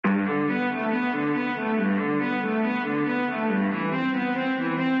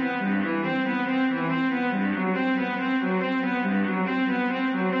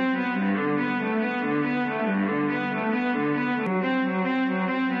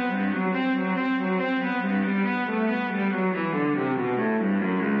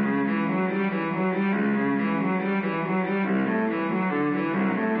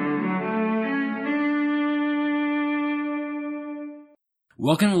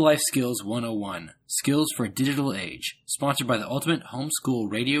Welcome to Life Skills 101, Skills for a Digital Age, sponsored by the Ultimate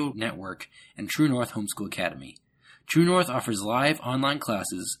Homeschool Radio Network and True North Homeschool Academy. True North offers live online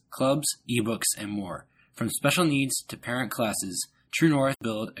classes, clubs, ebooks, and more. From special needs to parent classes, True North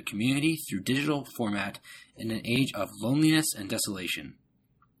build a community through digital format in an age of loneliness and desolation.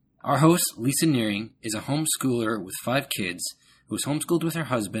 Our host, Lisa Nearing, is a homeschooler with 5 kids who was homeschooled with her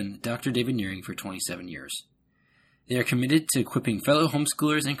husband, Dr. David Nearing, for 27 years. They are committed to equipping fellow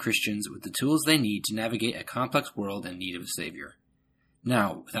homeschoolers and Christians with the tools they need to navigate a complex world in need of a Savior.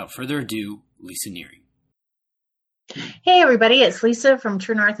 Now, without further ado, Lisa Nearing. Hey everybody, it's Lisa from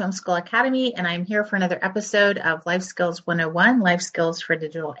True North Homeschool Academy, and I'm here for another episode of Life Skills 101, Life Skills for a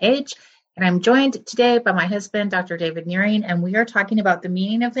Digital Age. And I'm joined today by my husband, Dr. David Nearing, and we are talking about the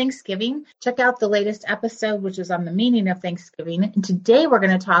meaning of Thanksgiving. Check out the latest episode, which is on the meaning of Thanksgiving. And today we're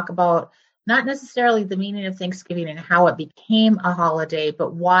going to talk about not necessarily the meaning of Thanksgiving and how it became a holiday,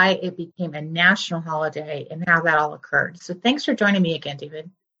 but why it became a national holiday and how that all occurred. So thanks for joining me again, David.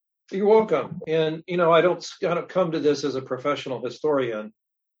 You're welcome. And, I don't come to this as a professional historian,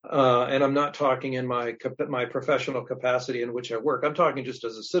 and I'm not talking in my professional capacity in which I work. I'm talking just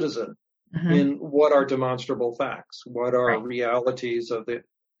as a citizen in what are demonstrable facts, what are realities of the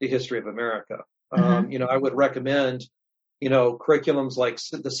history of America. I would recommend curriculums like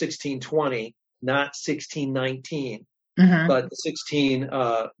the 1620, not 1619, but the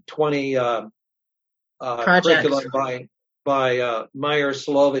 1620 curriculum by Meyer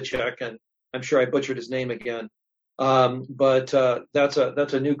Slovacek, and I'm sure I butchered his name again. But that's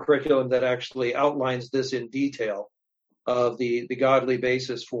a new curriculum that actually outlines this in detail of the godly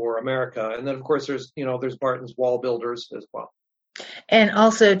basis for America. And then of course there's Barton's Wall Builders as well. And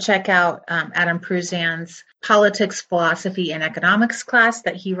also check out Adam Pruzan's Politics, Philosophy, and Economics class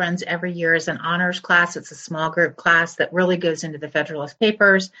that he runs every year as an honors class. It's a small group class that really goes into the Federalist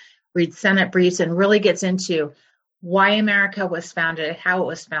Papers, reads Senate briefs, and really gets into why America was founded, how it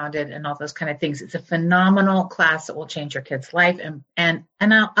was founded, and all those kind of things. It's a phenomenal class that will change your kid's life and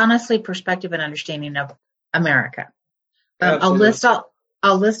honestly perspective and understanding of America. I'll list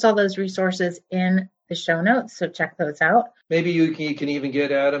all those resources in the show notes, so check those out. Maybe you can even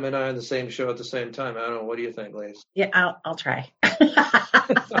get Adam and I on the same show at the same time. I don't know. What do you think, Lise? Yeah, I'll try.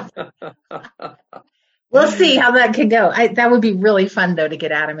 We'll see how that could go. That would be really fun, though, to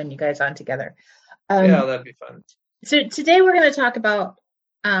get Adam and you guys on together. Yeah, that'd be fun. So today we're going to talk about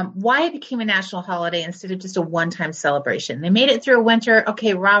why it became a national holiday instead of just a one-time celebration. They made it through a winter.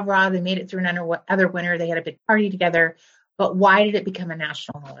 Okay, rah-rah. They made it through another winter. They had a big party together. But why did it become a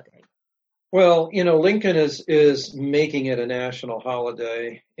national holiday? Well, Lincoln is making it a national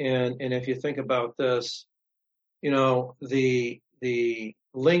holiday, and if you think about this, the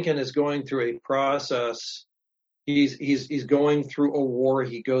Lincoln is going through a process. He's going through a war.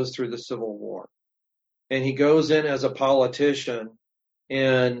 He goes through the Civil War, and he goes in as a politician,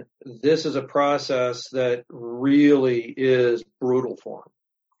 and this is a process that really is brutal for him.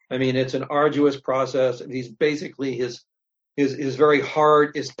 I mean, it's an arduous process. He's basically his very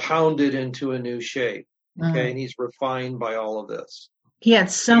heart is pounded into a new shape. Okay. And he's refined by all of this. He had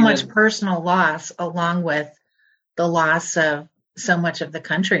so much personal loss along with the loss of so much of the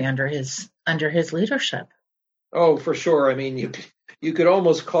country under his leadership. Oh, for sure. I mean, you could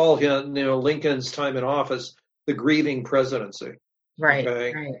almost call him, Lincoln's time in office, the grieving presidency. Right.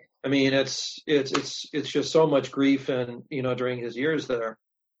 Okay? Right. I mean, it's just so much grief and, during his years there.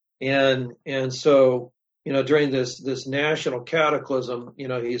 And so, during this national cataclysm,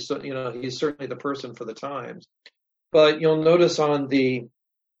 he's certainly the person for the times. But you'll notice on the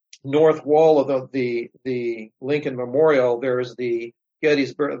north wall of the Lincoln Memorial, there is the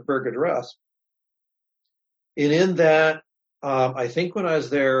Gettysburg Address. And in that, I think when I was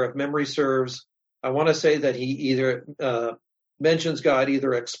there, if memory serves, I want to say that he either mentions God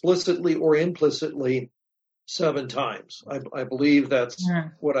either explicitly or implicitly 7 times. I believe that's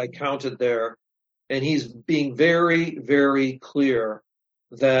what I counted there. And he's being very, very clear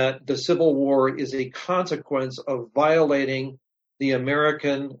that the Civil War is a consequence of violating the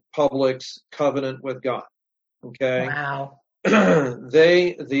American public's covenant with God. Okay. Wow.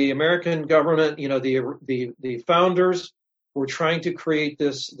 The American government, the founders were trying to create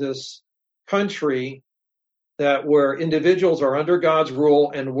this country where individuals are under God's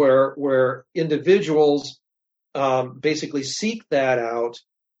rule and where individuals basically seek that out.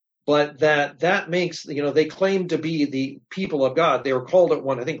 But that makes, they claim to be the people of God. They were called at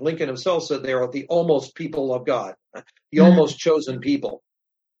one. I think Lincoln himself said they are the almost people of God, the almost chosen people.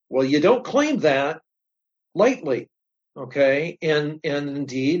 Well, you don't claim that lightly, okay? And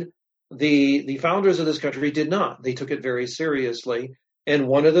indeed, the founders of this country did not. They took it very seriously. And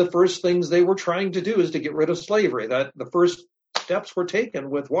one of the first things they were trying to do is to get rid of slavery. That the first steps were taken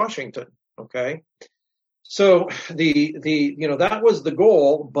with Washington. Okay. So that was the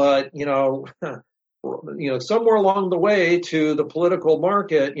goal, but, somewhere along the way to the political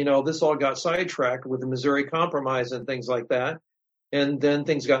market, this all got sidetracked with the Missouri Compromise and things like that. And then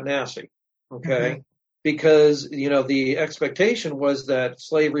things got nasty. Okay. Because, the expectation was that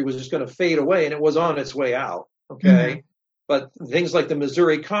slavery was just going to fade away, and it was on its way out. Okay. But things like the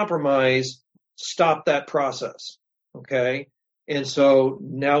Missouri Compromise stopped that process. Okay. And so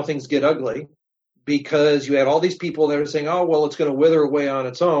now things get ugly because you had all these people that are saying, oh, well, it's going to wither away on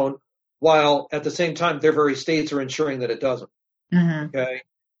its own, while at the same time, their very states are ensuring that it doesn't. Okay.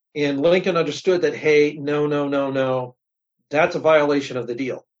 And Lincoln understood that, hey, no. That's a violation of the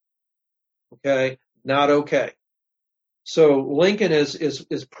deal. Okay. Not okay. So Lincoln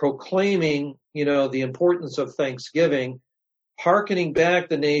is proclaiming, the importance of Thanksgiving, hearkening back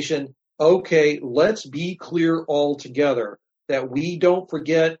the nation. Okay, let's be clear altogether that we don't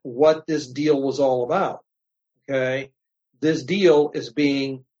forget what this deal was all about. Okay. This deal is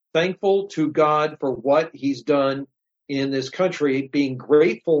being thankful to God for what he's done in this country, being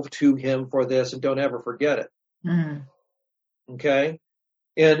grateful to him for this, and don't ever forget it. Okay.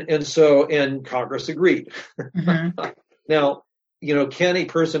 And so Congress agreed. Now, can a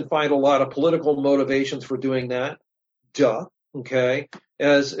person find a lot of political motivations for doing that? Duh. Okay.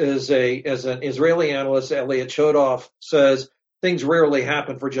 As an Israeli analyst, Elliot Chodoff says, things rarely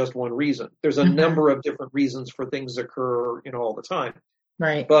happen for just one reason. There's a number of different reasons for things to occur, all the time.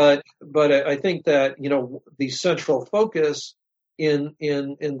 Right. But I think that, the central focus in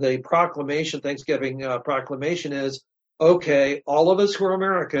the proclamation, Thanksgiving proclamation is, okay, all of us who are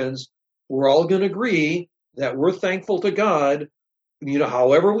Americans, we're all going to agree that we're thankful to God,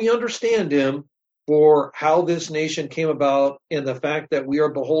 however we understand him, for how this nation came about and the fact that we are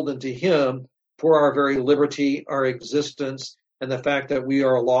beholden to him for our very liberty, our existence, and the fact that we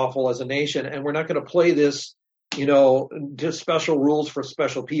are lawful as a nation. And we're not going to play this, just special rules for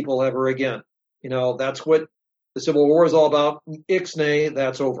special people ever again. That's what the Civil War is all about. Ixnay,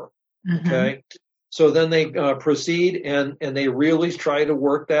 that's over. Okay. So then they proceed and they really try to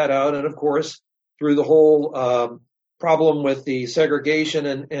work that out. And of course, through the whole problem with the segregation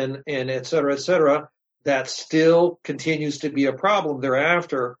and et cetera, that still continues to be a problem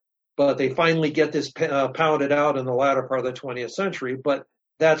thereafter. But they finally get this pounded out in the latter part of the 20th century. But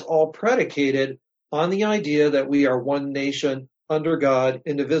that's all predicated on the idea that we are one nation under God,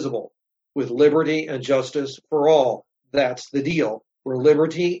 indivisible, with liberty and justice for all. That's the deal, where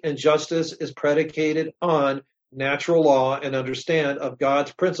liberty and justice is predicated on natural law and understand of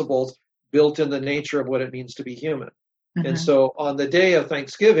God's principles built in the nature of what it means to be human. And so on the day of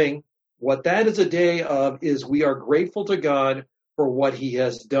Thanksgiving, what that is a day of is we are grateful to God for what he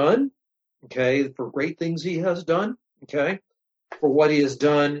has done, okay, for great things he has done, okay, for what he has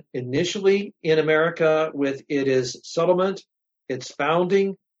done initially in America with its settlement, its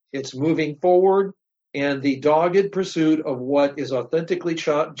founding, its moving forward, and the dogged pursuit of what is authentically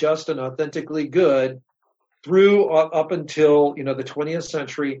just and authentically good through up until, the 20th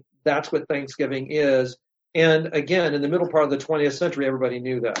century. That's what Thanksgiving is. And again, in the middle part of the 20th century, everybody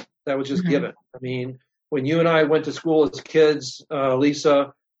knew that. That was just given. I mean, when you and I went to school as kids,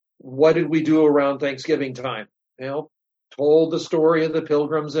 Lisa, what did we do around Thanksgiving time? Told the story of the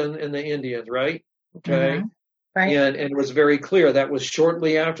Pilgrims and the Indians, right? Okay. Right. And it was very clear that was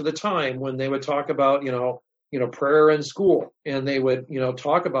shortly after the time when they would talk about, prayer in school, and they would,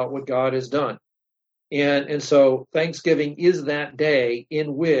 talk about what God has done. And so Thanksgiving is that day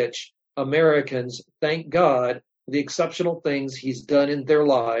in which Americans thank God for the exceptional things he's done in their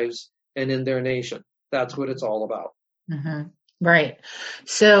lives and in their nation. That's what it's all about. Right.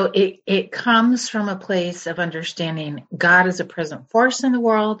 So it comes from a place of understanding God is a present force in the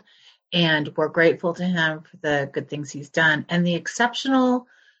world, and we're grateful to him for the good things he's done and the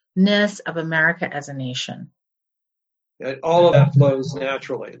exceptionalness of America as a nation. And all of that flows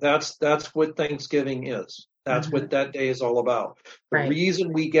naturally. That's what Thanksgiving is. That's what that day is all about. The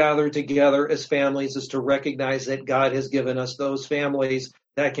reason we gather together as families is to recognize that God has given us those families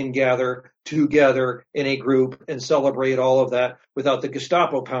that can gather together in a group and celebrate all of that without the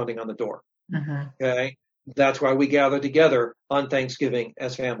Gestapo pounding on the door. Okay? That's why we gather together on Thanksgiving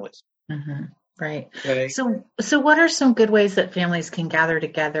as families. Right. Okay? So what are some good ways that families can gather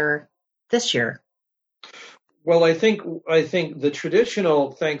together this year? Well, I think the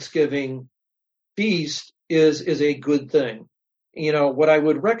traditional Thanksgiving feast is a good thing. What I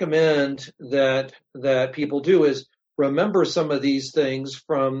would recommend that people do is remember some of these things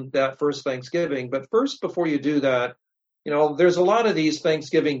from that first Thanksgiving. But first, before you do that, there's a lot of these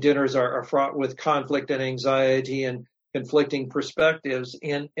Thanksgiving dinners are fraught with conflict and anxiety and conflicting perspectives.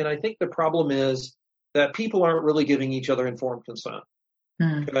 And I think the problem is that people aren't really giving each other informed consent.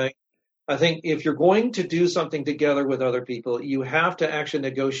 Okay. I think if you're going to do something together with other people, you have to actually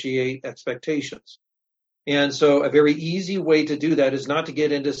negotiate expectations. And so a very easy way to do that is not to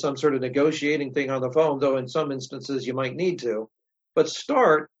get into some sort of negotiating thing on the phone, though in some instances you might need to, but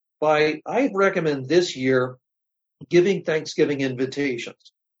start by, I recommend this year, giving Thanksgiving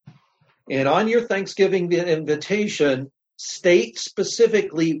invitations. And on your Thanksgiving invitation, state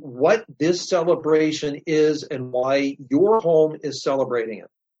specifically what this celebration is and why your home is celebrating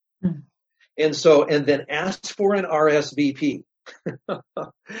it. And then ask for an RSVP.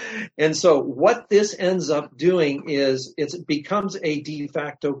 And so what this ends up doing is it becomes a de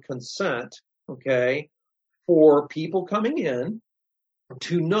facto consent, okay, for people coming in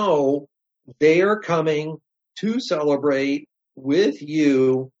to know they're coming to celebrate with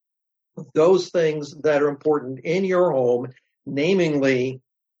you those things that are important in your home, namely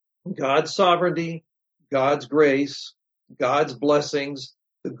God's sovereignty, God's grace, God's blessings,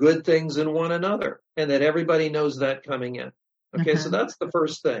 the good things in one another, and that everybody knows that coming in. Okay, so that's the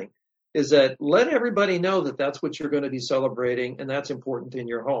first thing, is that let everybody know that that's what you're going to be celebrating, and that's important in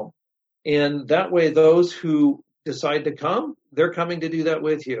your home. And that way, those who decide to come, they're coming to do that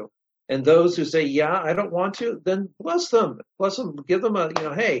with you. And those who say, yeah, I don't want to, then bless them, give them a,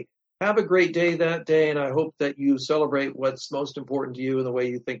 hey, have a great day that day, and I hope that you celebrate what's most important to you in the way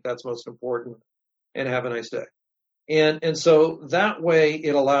you think that's most important, and have a nice day. And so that way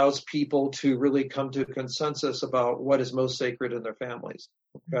it allows people to really come to a consensus about what is most sacred in their families.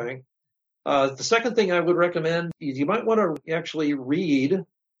 Okay. The second thing I would recommend is you might want to actually read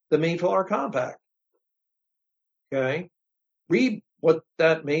the Mayflower Compact. Okay. Read what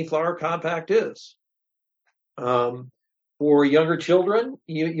that Mayflower Compact is. For younger children,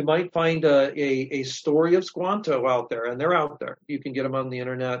 you might find a story of Squanto out there, and they're out there. You can get them on the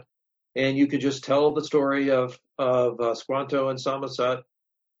internet. And you could just tell the story of Squanto and Samoset,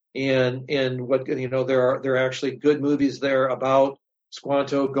 and what there are actually good movies there about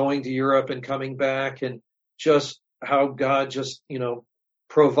Squanto going to Europe and coming back, and just how God just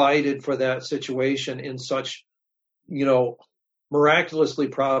provided for that situation in such miraculously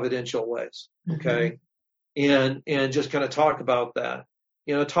providential ways. Okay, and just kind of talk about that.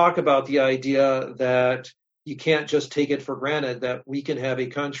 Talk about the idea that you can't just take it for granted that we can have a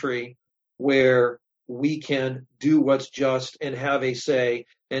country where we can do what's just and have a say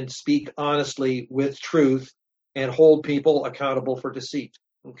and speak honestly with truth and hold people accountable for deceit.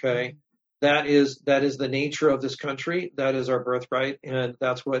 Okay. That is the nature of this country. That is our birthright. And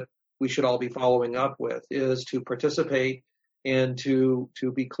that's what we should all be following up with, is to participate and to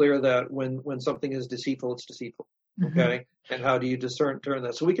be clear that when something is deceitful, it's deceitful. Okay. And how do you turn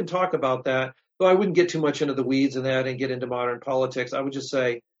that? So we can talk about that. Though I wouldn't get too much into the weeds in that and get into modern politics. I would just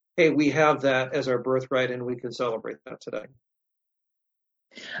say, hey, we have that as our birthright, and we can celebrate that today.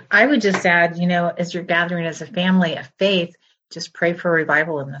 I would just add, as you're gathering as a family of faith, just pray for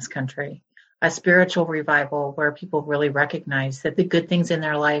revival in this country, a spiritual revival where people really recognize that the good things in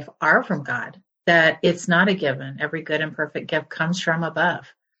their life are from God, that it's not a given. Every good and perfect gift comes from above,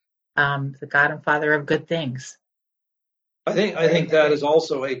 the God and Father of good things. I think that is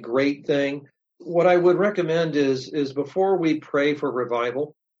also a great thing. What I would recommend is before we pray for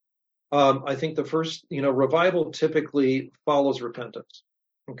revival, I think the first, revival typically follows repentance.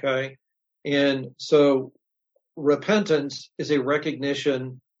 Okay. And so repentance is a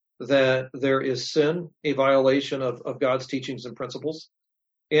recognition that there is sin, a violation of God's teachings and principles.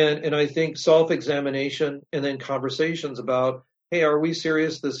 And I think self-examination and then conversations about, hey, are we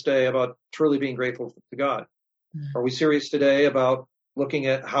serious this day about truly being grateful to God? Are we serious today about looking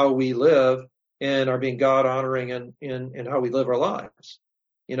at how we live and are being God honoring in how we live our lives?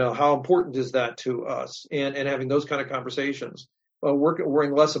 How important is that to us? And having those kind of conversations,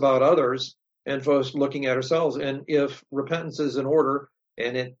 worrying less about others and first looking at ourselves. And if repentance is in order,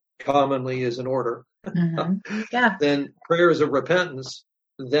 and it commonly is in order, yeah, then prayers of repentance,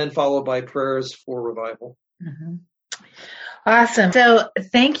 then followed by prayers for revival. Awesome. So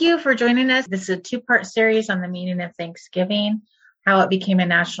thank you for joining us. This is a 2-part series on the meaning of Thanksgiving, how it became a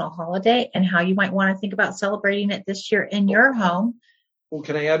national holiday, and how you might want to think about celebrating it this year in your home. Well,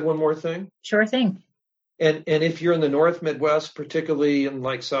 can I add one more thing? Sure thing. And if you're in the North Midwest, particularly in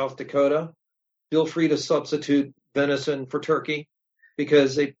like South Dakota, feel free to substitute venison for turkey,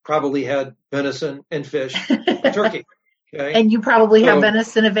 because they probably had venison and fish for turkey. Okay? And you probably have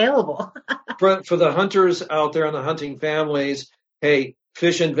venison available. for the hunters out there and the hunting families, hey,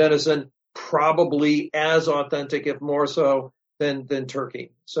 fish and venison, probably as authentic, if more so, than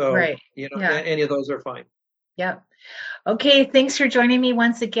turkey. So, Right. Any of those are fine. Yep. Okay, thanks for joining me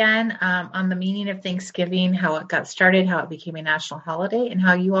once again on the meaning of Thanksgiving, how it got started, how it became a national holiday, and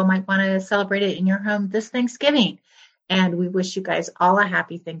how you all might want to celebrate it in your home this Thanksgiving. And we wish you guys all a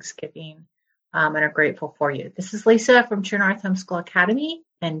happy Thanksgiving and are grateful for you. This is Lisa from True North Homeschool Academy,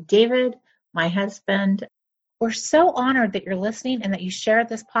 and David, my husband. We're so honored that you're listening and that you shared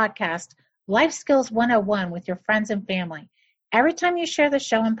this podcast, Life Skills 101, with your friends and family. Every time you share the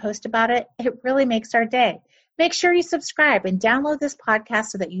show and post about it, it really makes our day. Make sure you subscribe and download this podcast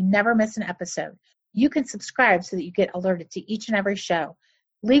so that you never miss an episode. You can subscribe so that you get alerted to each and every show.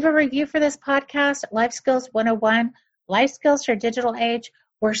 Leave a review for this podcast, Life Skills 101, Life Skills for Digital Age.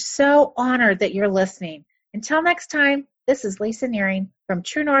 We're so honored that you're listening. Until next time, this is Lisa Nearing from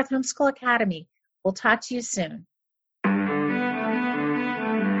True North Homeschool Academy. We'll talk to you soon.